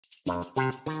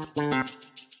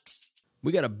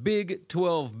We got a Big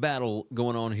 12 battle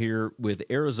going on here with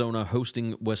Arizona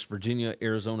hosting West Virginia.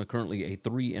 Arizona currently a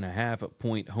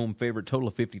 3.5-point home favorite, total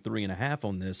of 53.5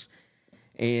 on this.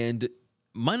 And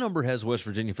my number has West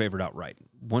Virginia favored outright.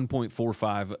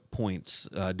 1.45 points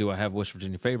do I have West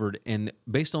Virginia favored. And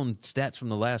based on stats from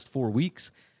the last 4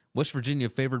 weeks, West Virginia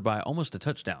favored by almost a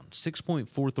touchdown,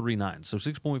 6.439. So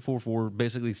 6.44,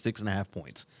 basically 6.5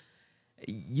 points.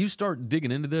 You start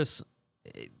digging into this,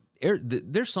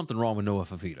 there's something wrong with Noah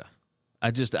Fafita.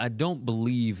 I don't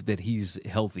believe that he's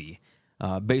healthy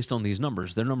based on these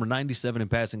numbers. They're number 97 in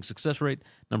passing success rate,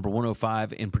 number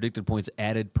 105 in predicted points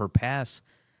added per pass.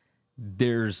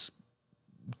 There's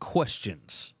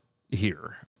questions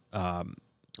here.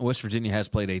 West Virginia has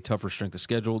played a tougher strength of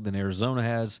schedule than Arizona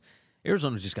has.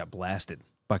 Arizona just got blasted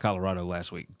by Colorado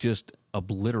last week, just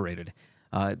obliterated.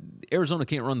 Arizona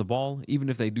can't run the ball, even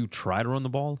if they do try to run the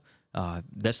ball.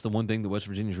 That's the one thing that West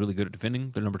Virginia is really good at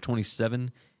defending. They're number 27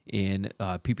 in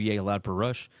PPA allowed per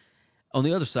rush. On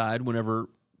the other side, whenever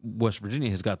West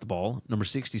Virginia has got the ball, number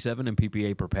 67 in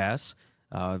PPA per pass.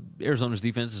 Arizona's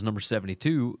defense is number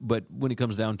 72, but when it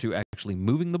comes down to actually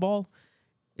moving the ball,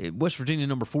 West Virginia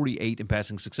number 48 in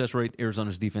passing success rate.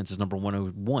 Arizona's defense is number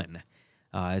 101.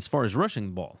 As far as rushing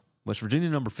the ball, West Virginia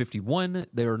number 51.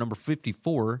 They are number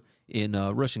 54 in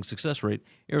rushing success rate.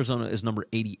 Arizona is number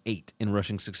 88 in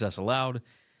rushing success allowed.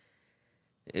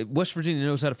 West Virginia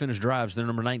knows how to finish drives. They're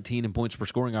number 19 in points per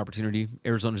scoring opportunity.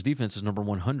 Arizona's defense is number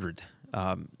 100.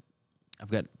 I've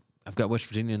got West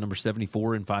Virginia number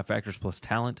 74 in 5 factors plus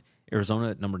talent.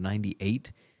 Arizona at number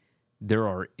 98. There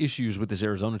are issues with this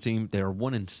Arizona team. They are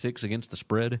 1-6 against the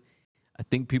spread. I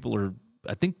think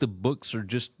the books are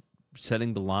just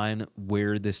setting the line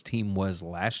where this team was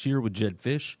last year with Jed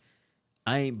Fish.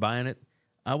 I ain't buying it.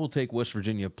 I will take West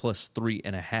Virginia plus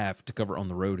 3.5 to cover on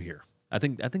the road here. I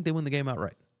think they win the game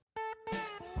outright.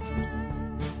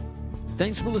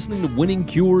 Thanks for listening to Winning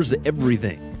Cures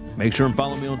Everything. Make sure and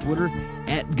follow me on Twitter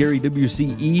at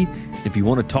GaryWCE. If you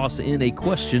want to toss in a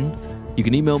question, you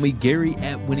can email me,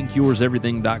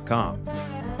 Gary@winningcureseverything.com.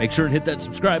 Make sure and hit that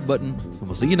subscribe button, and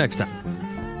we'll see you next time.